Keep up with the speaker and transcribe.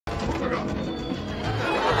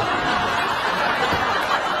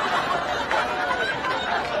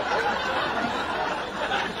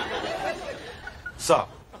Sup?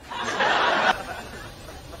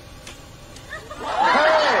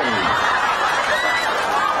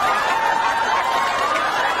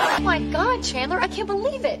 Oh my God, Chandler, I can't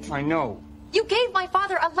believe it. I know. You gave my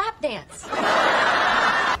father a lap dance. No,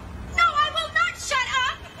 I will not shut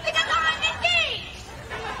up because I'm engaged.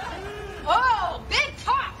 Oh, big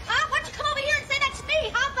talk, huh? Why don't you come over here and say that to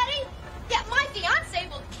me, huh, buddy? Yeah, my fiance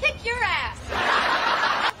will kick your ass.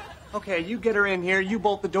 Okay, you get her in here, you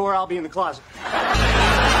bolt the door, I'll be in the closet.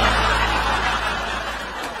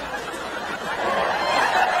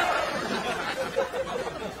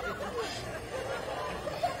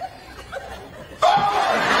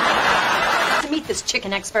 Meet this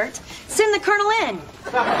chicken expert. Send the colonel in.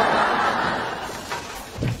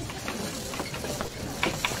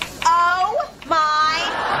 Oh, my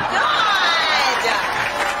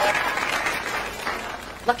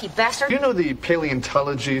God. Lucky bastard. Do you know the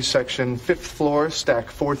paleontology section, 5th floor, stack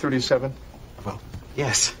 437? Well,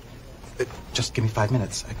 yes. Just give me 5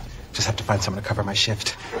 minutes. I just have to find someone to cover my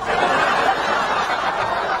shift.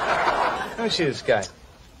 Let me see this guy.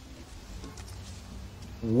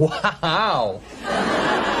 Wow.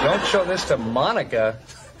 Don't show this to Monica.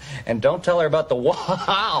 And don't tell her about the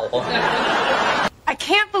wow. I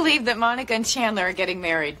can't believe that Monica and Chandler are getting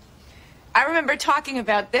married. I remember talking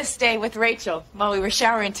about this day with Rachel while we were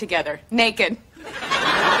showering together, naked.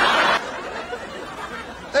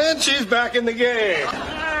 And she's back in the game.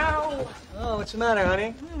 Ow. Oh, what's the matter,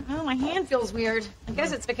 honey? Oh, my hand feels weird. I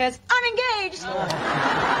guess it's because I'm engaged.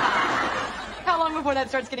 How long before that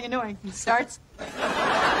starts getting annoying? It starts?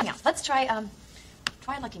 Yeah, let's try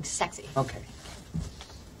looking sexy. Okay.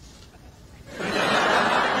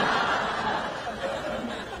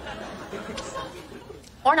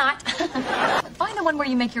 Or not. Find the one where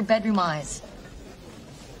you make your bedroom eyes.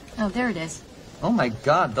 Oh, there it is. Oh, my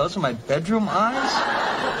God, those are my bedroom eyes?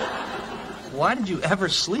 Why did you ever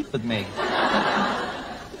sleep with me?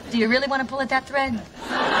 Do you really want to pull at that thread?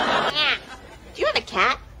 Yeah. Do you have a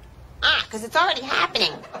cat? Because it's already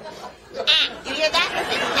happening. You hear that?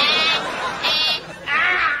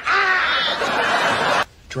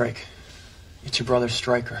 Drake, it's your brother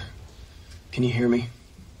Stryker. Can you hear me?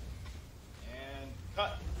 And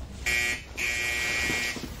cut.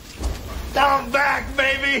 Down back,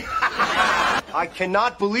 baby! I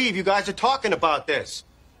cannot believe you guys are talking about this.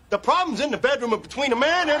 The problem's in the bedroom between a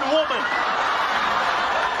man and a woman.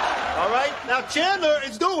 All right? Now, Chandler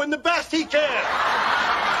is doing the best he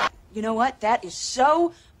can. You know what? That is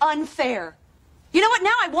so unfair. You know what?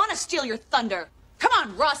 Now I want to steal your thunder. Come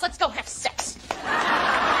on, Ross, let's go have sex.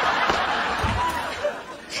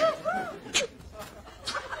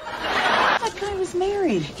 That guy was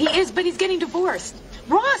married. He is, but he's getting divorced.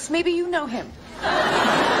 Ross, maybe you know him.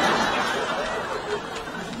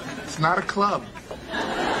 It's not a club.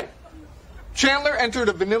 Chandler entered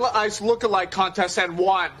a Vanilla Ice look-alike contest and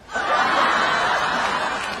won.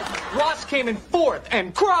 Ross came in 4th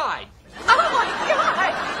and cried. Oh, my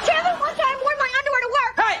God! Chandler, one time wore my underwear to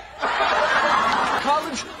work. Hey!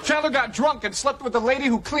 College, Chandler got drunk and slept with the lady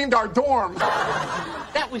who cleaned our dorm.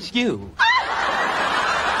 That was you.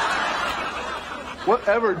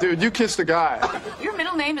 Whatever, dude. You kissed a guy. Your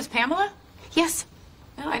middle name is Pamela? Yes.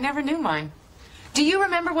 No, I never knew mine. Do you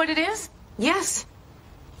remember what it is? Yes.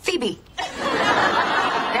 Phoebe.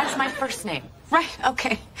 That's my first name. Right,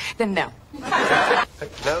 okay. Then no. Now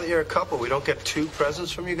that you're a couple, we don't get 2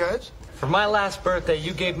 presents from you guys? For my last birthday,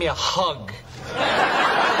 you gave me a hug.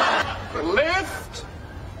 Lift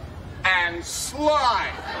and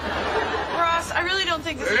slide. Ross, I really don't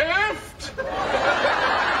think this... Lift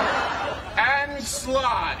and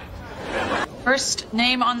slide. First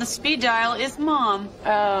name on the speed dial is Mom.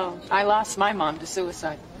 Oh, I lost my mom to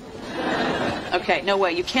suicide. Okay, no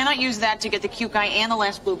way. You cannot use that to get the cute guy and the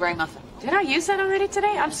last blueberry muffin. Did I use that already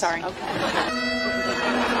today? I'm sorry. Okay.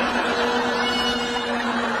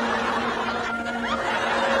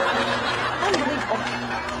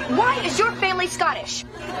 Why is your family Scottish?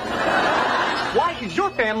 Why is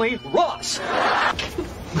your family Ross?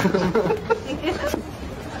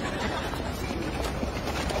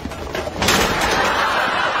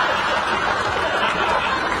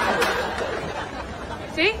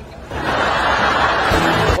 See?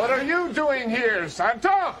 What are you doing here,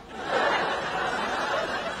 Santa?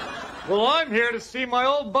 Well, I'm here to see my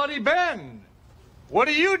old buddy Ben. What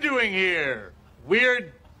are you doing here,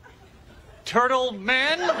 weird turtle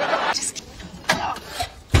man?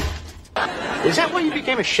 Is that why you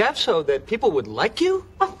became a chef, so that people would like you?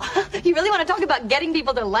 Oh, you really want to talk about getting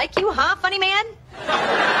people to like you, huh, funny man?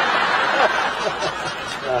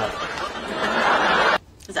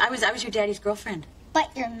 I was your daddy's girlfriend. But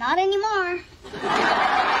you're not anymore.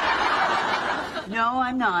 No,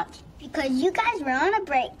 I'm not. Because you guys were on a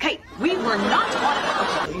break. Hey, we were not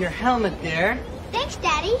on. Your helmet there. Thanks,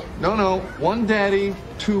 Daddy. No. One daddy,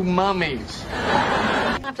 two mummies.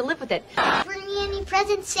 I have to live with it. Bring me any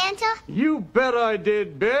presents, Santa? You bet I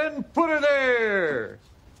did, Ben. Put her there.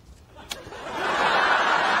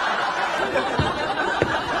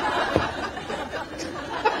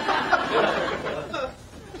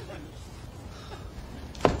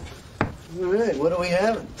 All right, what are we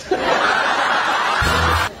having?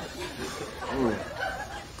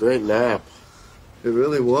 Great nap. It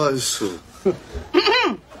really was.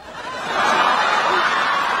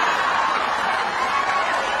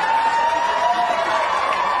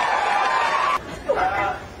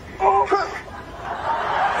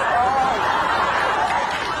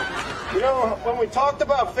 When we talked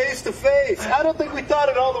about face-to-face, I don't think we thought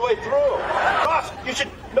it all the way through. Ross, you should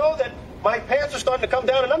know that my pants are starting to come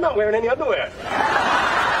down and I'm not wearing any underwear.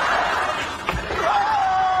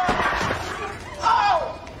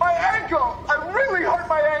 Oh, my ankle! I really hurt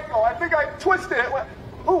my ankle. I think I twisted it.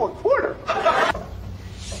 Oh, a quarter.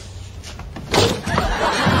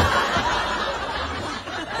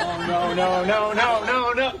 Oh, no.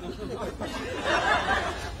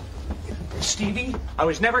 Stevie, I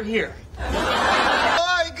was never here.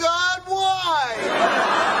 My God, why?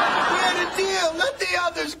 We had a deal. Let the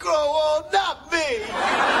others grow old, not me.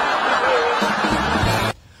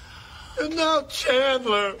 And now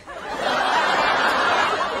Chandler.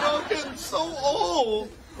 We're all getting so old.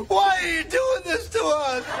 Why are you doing this to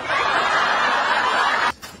us?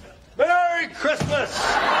 Merry Christmas.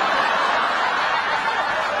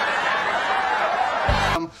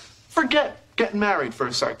 Forget getting married for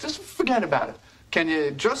a sec. Just forget about it. Can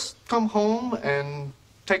you just come home and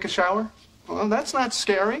take a shower? Well, that's not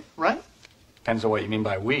scary, right? Depends on what you mean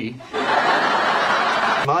by we. In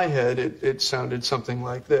my head, it sounded something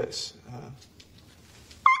like this.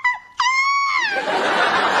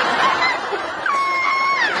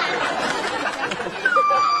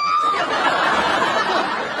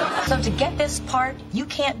 So to get this part, you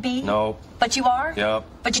can't be? No. But you are? Yep.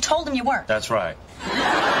 But you told him you weren't? That's right.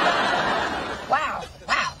 Wow.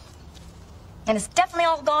 And it's definitely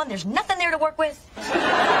all gone? There's nothing there to work with? All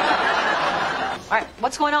right,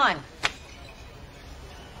 what's going on?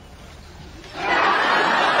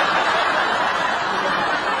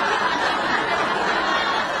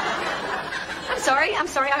 I'm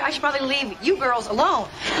sorry. I should probably leave you girls alone.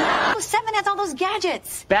 007 has all those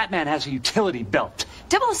gadgets. Batman has a utility belt.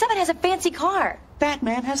 007 has a fancy car.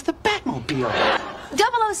 Batman has the Batmobile.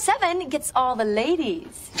 007 gets all the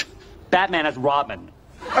ladies. Batman has Robin.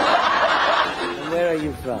 Where are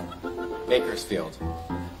you from? Bakersfield.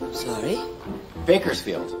 Sorry?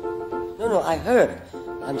 Bakersfield. No, I heard.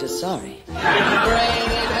 I'm just sorry.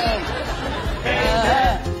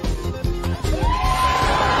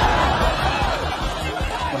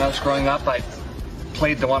 When I was growing up, I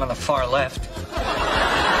played the one on the far left.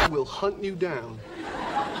 We'll hunt you down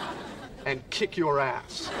and kick your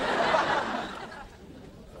ass.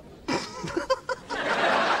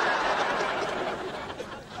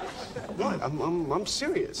 What? I'm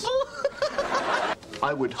serious.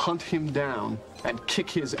 I would hunt him down and kick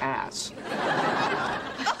his ass.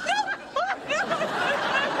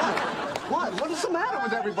 What? What is the matter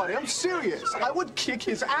with everybody? I'm serious. I would kick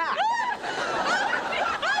his ass.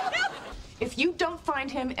 If you don't find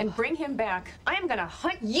him and bring him back, I am gonna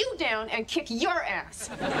hunt you down and kick your ass.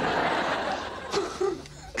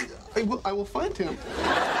 I will find him.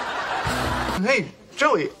 Hey,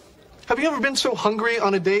 Joey, have you ever been so hungry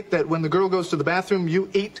on a date that when the girl goes to the bathroom, you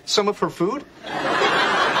eat some of her food?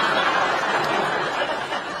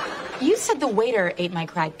 You said the waiter ate my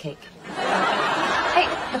crab cake. Hey,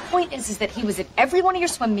 the point is that he was at every one of your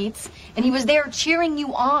swim meets, and he was there cheering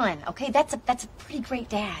you on. Okay, that's a pretty great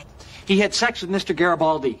dad. He had sex with Mr.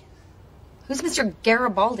 Garibaldi. Who's Mr.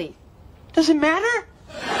 Garibaldi? Does it matter?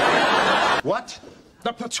 What?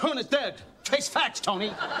 The platoon is dead. Face facts,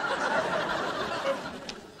 Tony.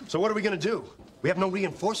 So what are we gonna do? We have no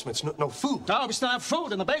reinforcements, no food. No, we still have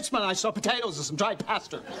food in the basement. I saw potatoes and some dried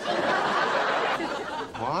pasta.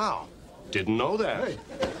 Wow. Didn't know that. Hey.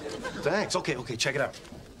 Thanks. Okay, check it out.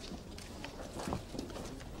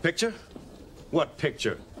 Picture? What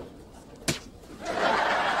picture?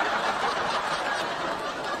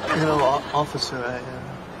 You know, officer,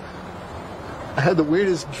 I had the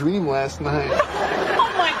weirdest dream last night. Oh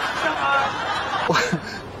my God!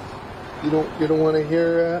 You don't want to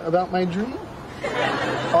hear about my dream,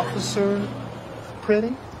 Officer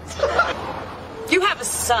Pretty? You have a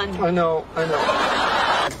son. I know.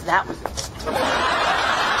 That was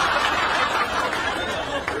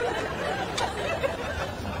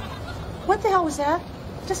What the hell was that?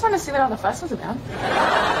 Just wanted to see what all the fuss was about.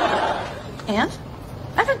 And?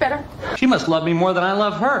 Nothing better. She must love me more than I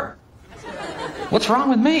love her. What's wrong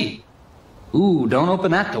with me? Ooh, don't open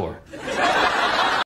that door.